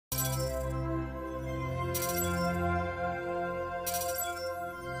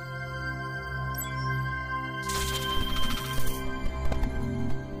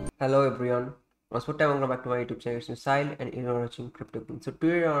Hello everyone. Once more time, welcome back to my YouTube channel. It's Misile and you're watching Crypto King. So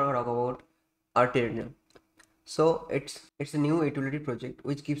today I'm gonna talk about AETERNA. So it's a new utility project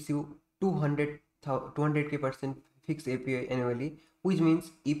which gives you 200k% fixed APY annually, which means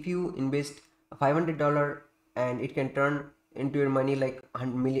if you invest $500 and it can turn into your money like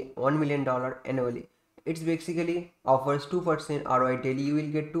 $1 million annually. It's basically offers 2% ROI daily. You will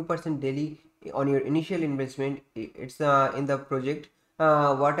get 2% daily on your initial investment. It's in the project.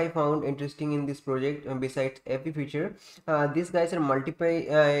 What I found interesting in this project, besides every feature, these guys are multiple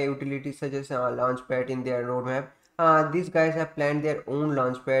utilities such as Launchpad in their roadmap. These guys have planned their own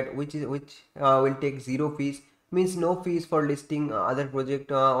Launchpad, which will take zero fees. Means no fees for listing other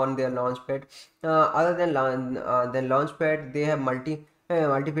project on their Launchpad. Other than Launchpad, they have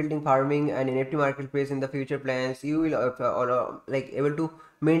multi-building farming and NFT marketplace in the future plans. You will like able to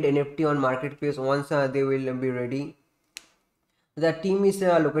mint NFT on marketplace once they will be ready. The team is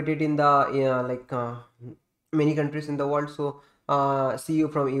located in the many countries in the world. So CEO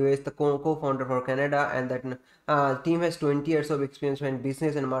from US, the co-founder for Canada, and that team has 20 years of experience in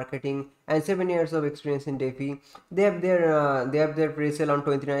business and marketing and 7 years of experience in DeFi. They have their pre-sale on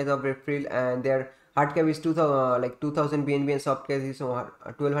 29th of April, and their hard cap is 2000 BNB and soft cap is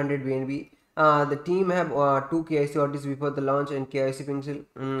 1200 BNB. The team have two KIC audits before the launch and KIC Pixel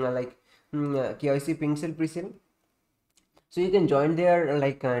KIC Pixel pre-sale. So you can join their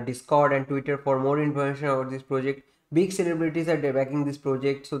Discord and Twitter for more information about this project. Big celebrities are backing this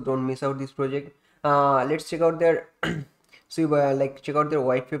project, so don't miss out this project. Let's check out their so you check out their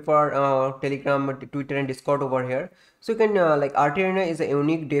white paper, Telegram, Twitter, and Discord over here. So you can AETERNA is a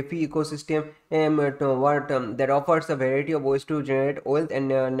unique DeFi ecosystem that offers a variety of ways to generate wealth and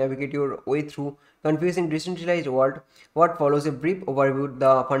navigate your way through confusing decentralized world. What follows a brief overview,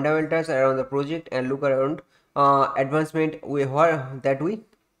 the fundamentals around the project, and look around advancement that we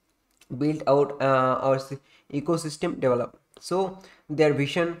built out our ecosystem develop. So their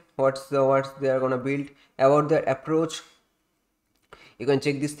vision, what they are gonna build, about their approach. You can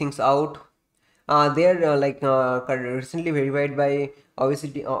check these things out. They're recently verified by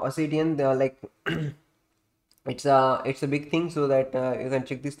Obsidian. They're like it's a big thing, so that you can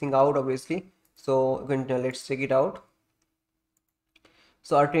check this thing out obviously. So you can let's check it out.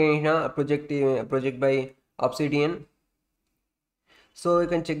 So AETERNA project by Obsidian. So you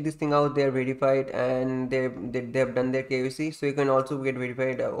can check this thing out. They are verified and they have done their KYC, so you can also get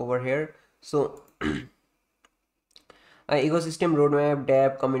verified over here. So ecosystem roadmap,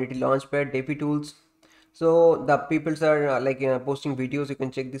 dApp, community launchpad, DeFi tools. So the peoples are posting videos. You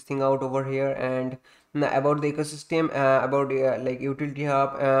can check this thing out over here. And about the ecosystem, about utility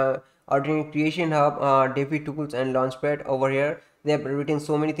hub, alternate creation hub, DeFi tools, and launchpad over here. They have written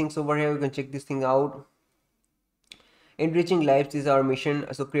so many things over here. You can check this thing out. Enriching lives is our mission.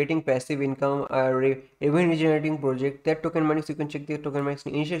 So creating passive income, revenue generating project. That token money, so you can check the token money.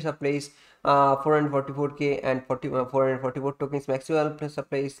 Initial supplies 444k and 444 tokens. Maximum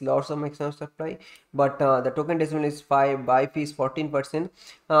supply is lots of maximum supply, but the token decimal is 5. Buy fee is 14%.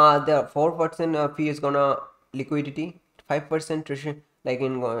 The 4% fee is gonna liquidity, 5% treasury,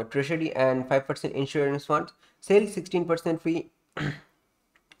 treasury, and 5% insurance funds. Sale 16% fee.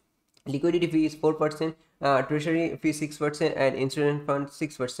 Liquidity fee is 4%, treasury fee 6%, and insurance fund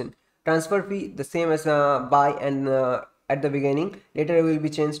 6%. Transfer fee the same as buy and at the beginning. Later it will be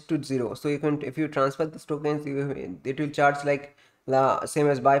changed to 0. So you can, if you transfer these tokens, it will charge like the same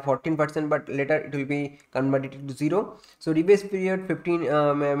as buy 14%, but later it will be converted to 0. So rebase period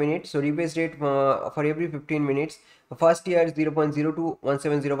 15 minutes. So rebase rate for every 15 minutes. The first year is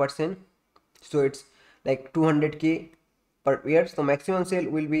 0.02170%. So it's like 200k per year. So maximum sale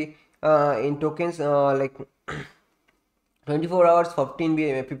will be in tokens 24 hours 15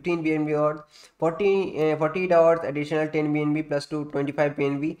 BNB, or 48 hours additional 10 BNB plus to 25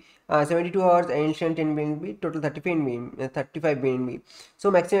 BNB, 72 hours additional 10 BNB, total 35 BNB.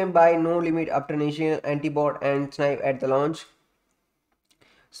 So maximum buy, no limit after initial anti-bot and snipe at the launch.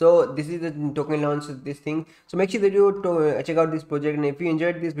 So this is the token launch of this thing. So make sure that you check out this project, and if you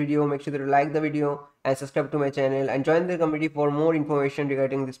enjoyed this video, make sure that you like the video and subscribe to my channel and join the community for more information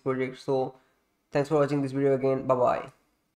regarding this project. So thanks for watching this video again. Bye bye.